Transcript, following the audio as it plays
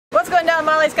What's going down,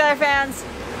 Molly Schuyler fans?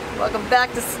 Welcome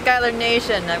back to Schuyler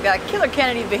Nation. I've got Killer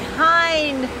Kennedy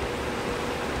behind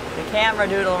the camera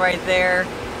doodle right there.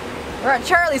 We're at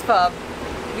Charlie's Pub,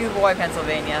 Du Bois,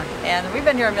 Pennsylvania, and we've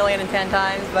been here 1,010,000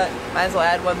 times, but might as well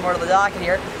add one more to the docket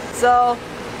here. So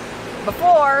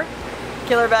before,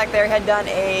 Killer back there had done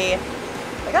I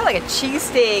got like a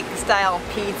cheesesteak style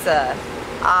pizza.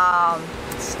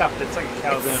 Stuffed, it's like a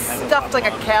calzone. Stuffed like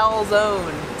a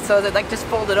calzone. So is it like just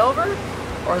folded over?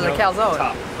 Or is it a calzone?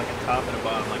 Top, like a top and a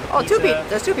bottom, like a pizza. Oh,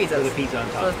 there's two pizzas. With a pizza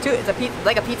on top. So it's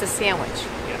like a pizza sandwich.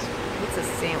 Yes. Pizza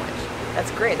sandwich.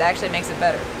 That's great. That actually makes it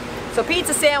better. So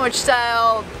pizza sandwich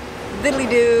style,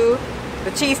 diddly-doo, the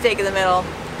cheesesteak in the middle.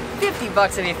 50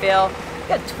 bucks if you fail. You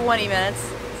got 20 minutes.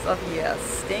 So if you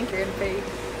stink, you're gonna pay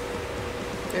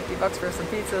 50 bucks for some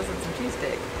pizzas and some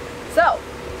cheesesteak. So,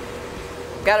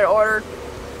 got it ordered.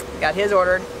 Got his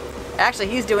ordered. Actually,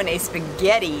 he's doing a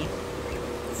spaghetti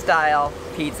style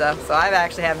pizza, so I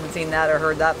actually haven't seen that or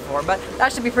heard that before, but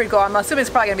that should be pretty cool. I'm assuming it's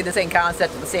probably gonna be the same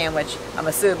concept of the sandwich. I'm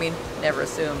assuming, never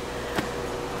assume.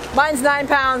 Mine's 9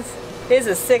 pounds, his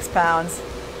is 6 pounds.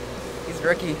 He's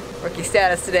rookie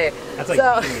status today. That's like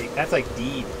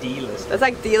D-list. That's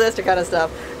like D-lister kind of stuff.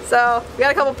 So we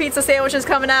got a couple pizza sandwiches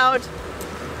coming out.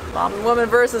 Mom and woman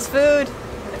versus food.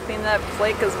 Gonna clean that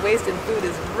plate because wasting food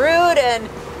is rude, and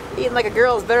eating like a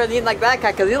girl is better than eating like that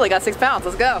guy because he only got 6 pounds.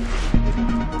 Let's go.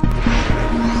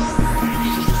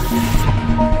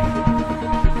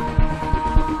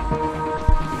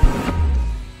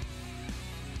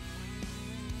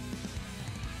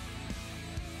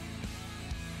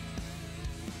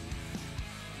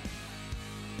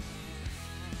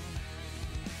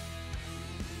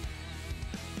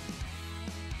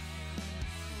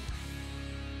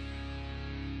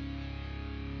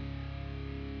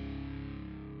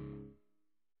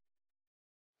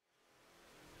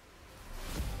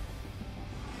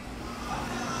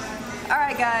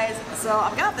 Alright guys, so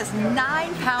I've got this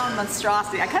 9-pound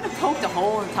monstrosity. I kind of poked a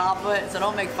hole in the top of it, so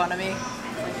don't make fun of me.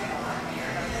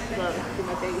 Look at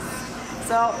my face.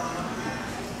 So,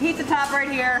 pizza top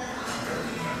right here.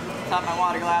 Top of my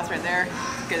water glass right there.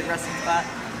 Good resting spot.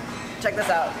 Check this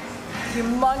out.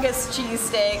 Humongous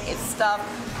cheesesteak. It's stuffed.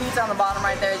 Pizza on the bottom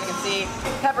right there, as you can see.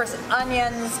 Peppers,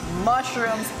 onions,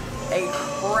 mushrooms, a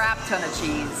crap ton of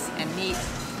cheese and meat.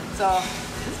 So,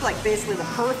 this is like basically the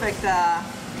perfect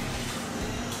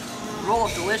roll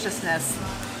of deliciousness.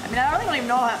 I mean, I really don't even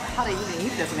know how to even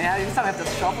eat this. I mean, I just have to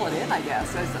shovel it in, I guess.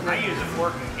 So I use a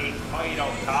fork and I'll eat all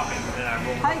the toppings and then I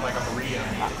roll it up like a burrito.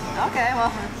 Okay,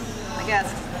 well, I guess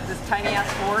this tiny ass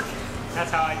fork. That's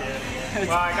how I did it.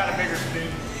 Well, I got a bigger spoon.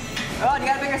 Oh, you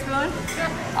got a bigger spoon?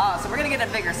 Oh, so we're gonna get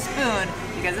a bigger spoon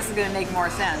because this is gonna make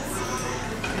more sense.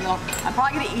 You know, I'm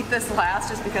probably gonna eat this last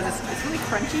just because it's really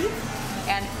crunchy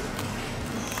and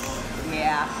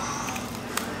yeah.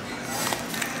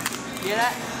 Hear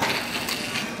that?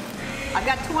 I've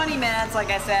got 20 minutes, like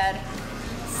I said.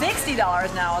 $60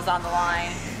 now is on the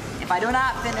line. If I do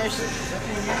not finish,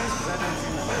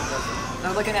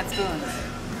 they're looking at spoons.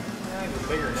 Yeah, it's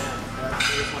bigger now. That's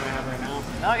the biggest one I have right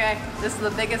now. Okay, this is the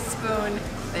biggest spoon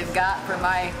they've got for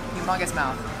my humongous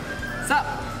mouth. So,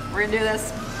 we're gonna do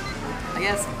this, I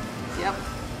guess. Yep.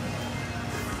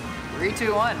 3,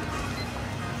 2, 1.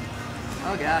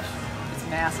 Oh gosh, it's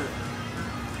massive.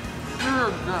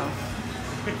 No.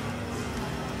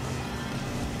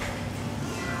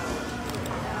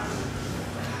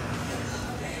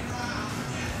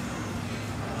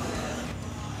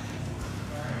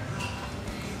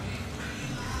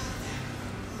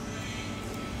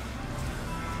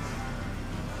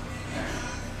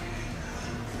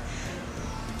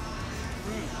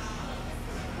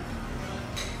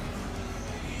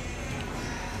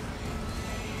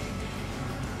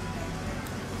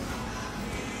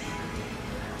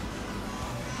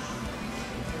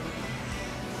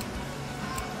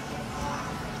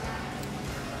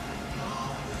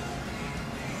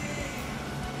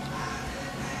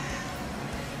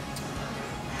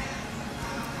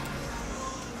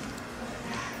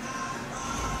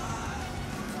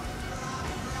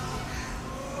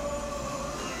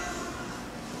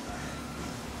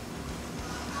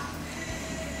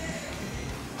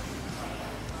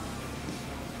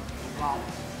 Wow.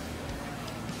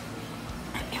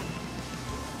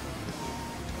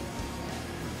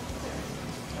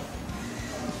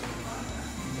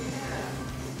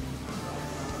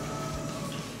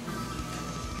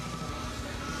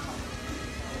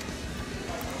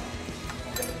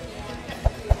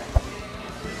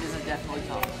 These are definitely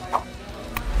tough.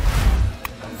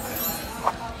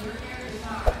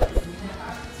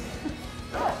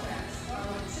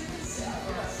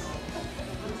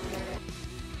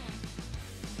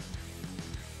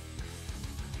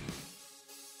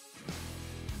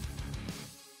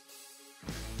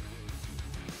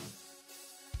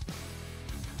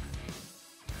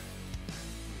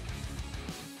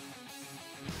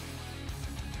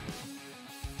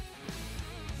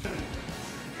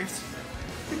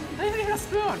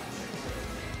 spoon.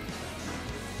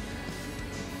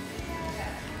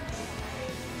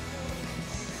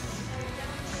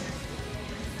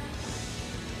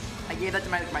 I gave that to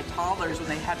my toddlers when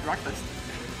they had breakfast.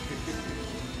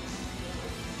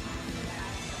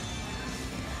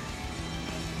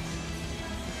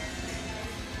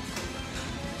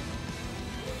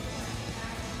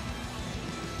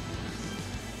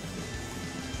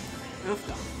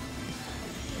 Oofda.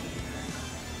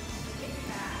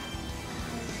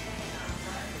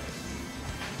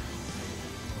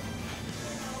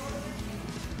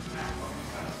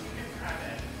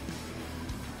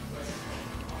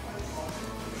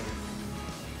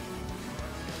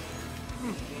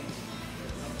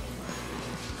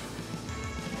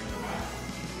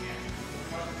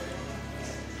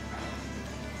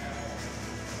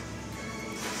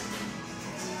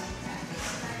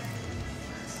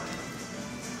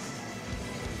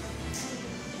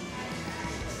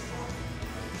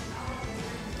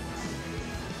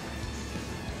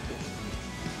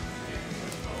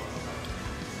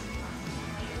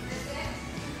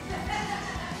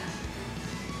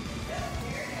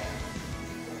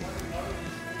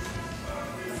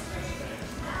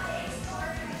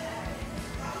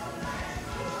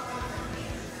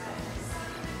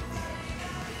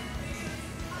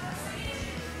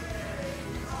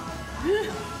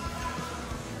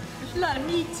 There's a lot of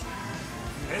meat.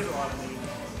 There's a lot of meat.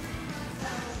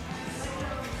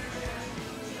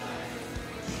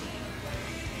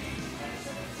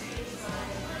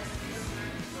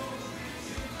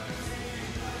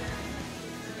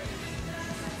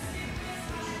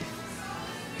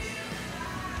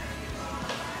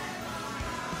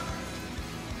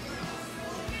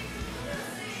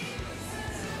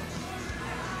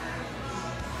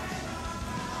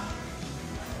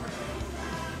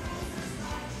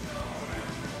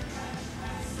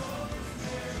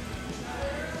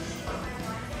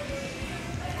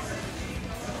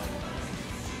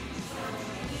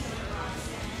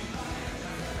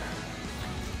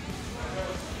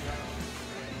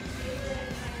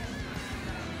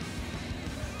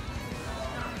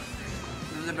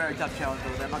 This is a very tough challenge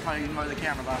though. I'm not trying to ignore the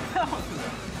camera, but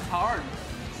it's hard.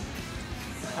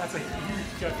 That's a huge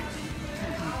chunk of cheese.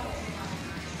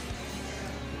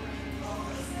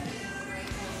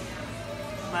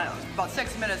 About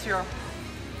 6 minutes here.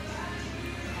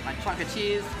 My chunk of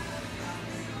cheese.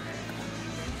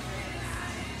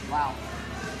 Wow.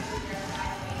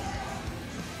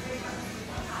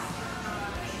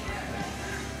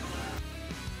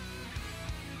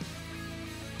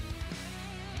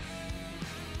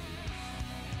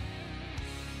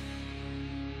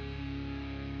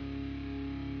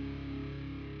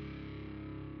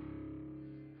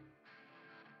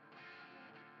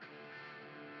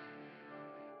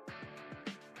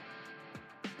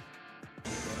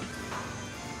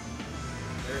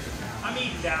 I'm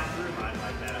eating down through mine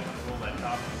like that. I'm gonna roll that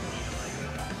top and eat it like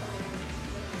that.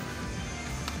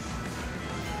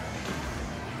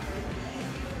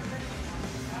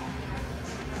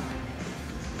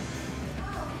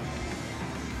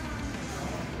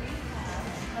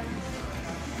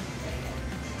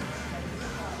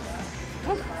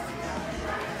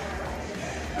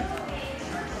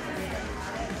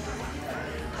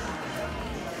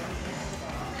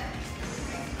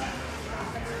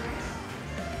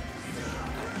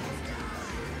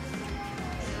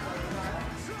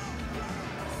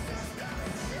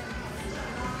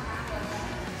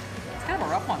 It's kind of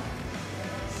a rough one.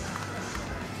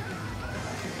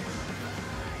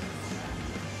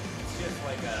 It's just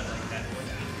like that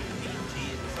meat and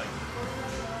cheese. It's like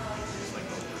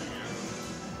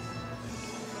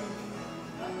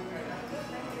over here.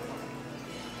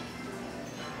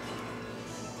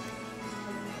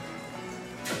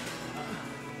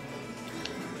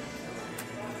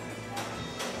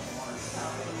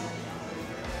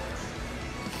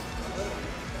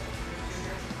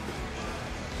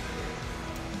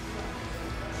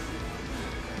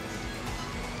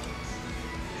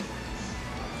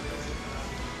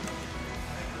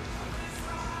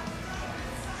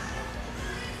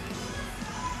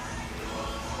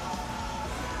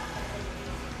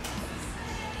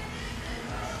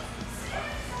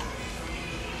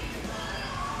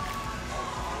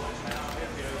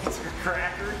 It's a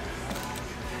cracker.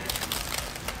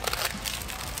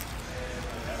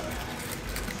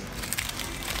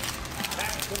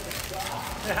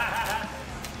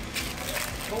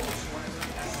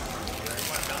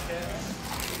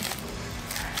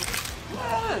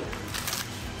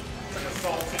 It's like a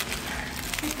salty.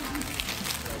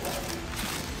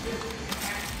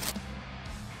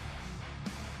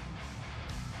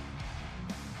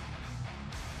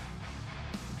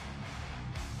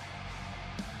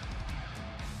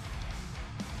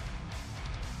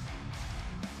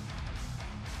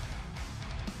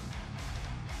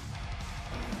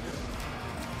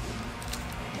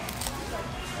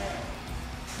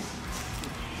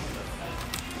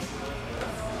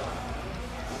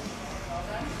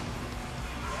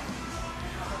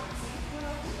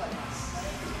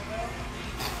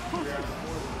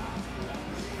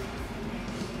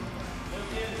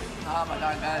 Oh my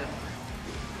god, guys.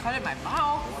 Cut in my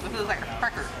mouth. This is like a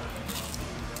cracker.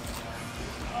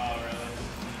 Oh, really?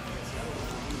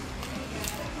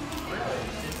 Really?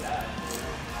 Did that?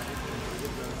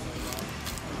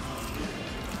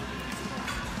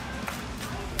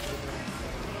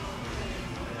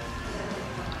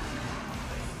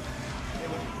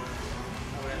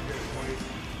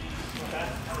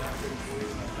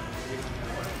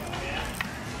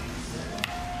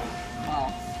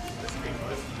 Wow.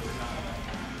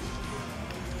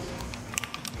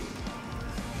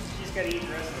 She's got to eat the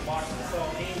rest of the box of the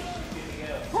saltine. She's good to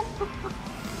go.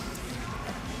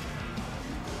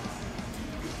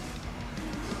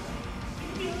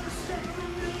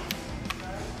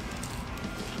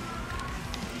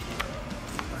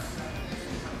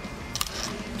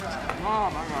 Oh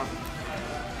my god.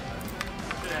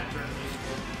 Should have turned the music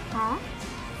down. Huh?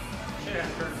 Should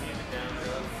have turned the music down,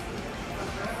 bro.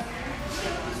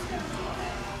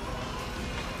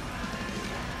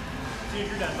 Dude,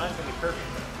 you're done. Mine's gonna be perfect.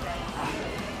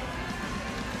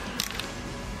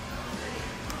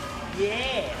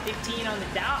 Yeah, 15 on the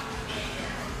dot.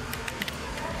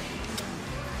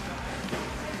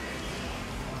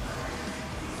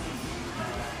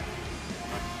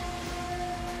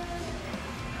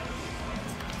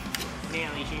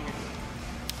 Manly Junior.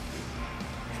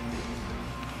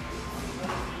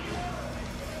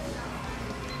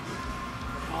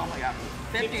 Oh my god.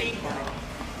 15,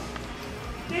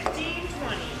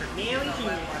 20 for Manly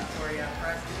Junior.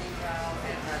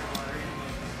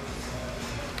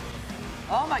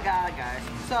 Oh my god, guys.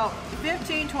 So,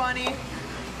 15, 20.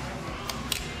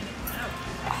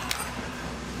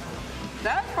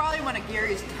 That's probably one of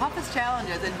Gary's toughest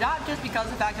challenges, and not just because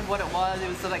of the fact of what it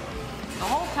was like the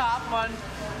whole top one.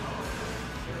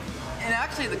 And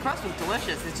actually the crust was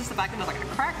delicious. It's just the fact that it was like a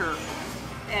cracker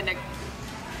and it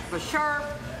was sharp,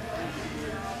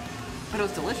 but it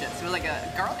was delicious. It was like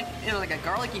a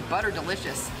garlicky butter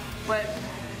delicious. But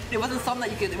it wasn't something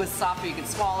that it was soft or you could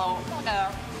swallow,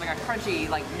 like a crunchy,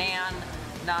 like naan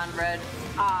bread.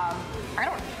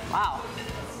 Wow.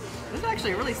 This is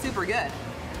actually really super good.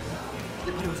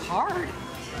 But it was hard.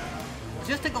 It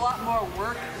just took a lot more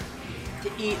work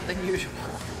to eat than usual.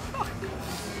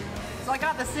 So I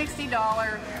got the $60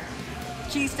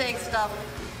 cheesesteak stuffed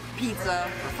pizza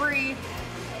for free.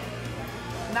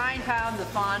 9 pounds of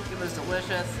fun. It was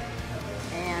delicious.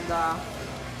 And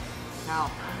now,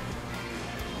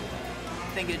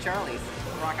 thank you to Charlie's.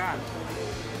 Rock on.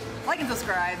 Like and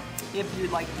subscribe. If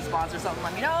you'd like to sponsor something,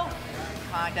 let me know.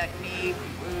 Contact me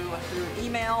through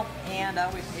email, and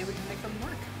maybe we can make something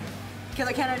work.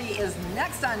 Killer Kennedy is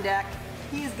next on deck.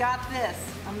 He's got this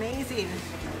amazing,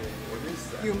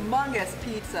 humongous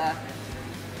pizza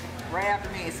right after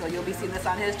me, so you'll be seeing this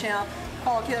on his channel.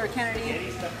 Follow Killer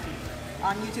Kennedy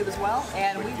on YouTube as well,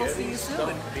 and we will see you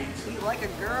soon. Eat like a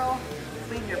girl,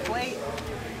 clean your plate.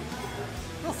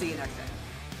 We'll see you next time.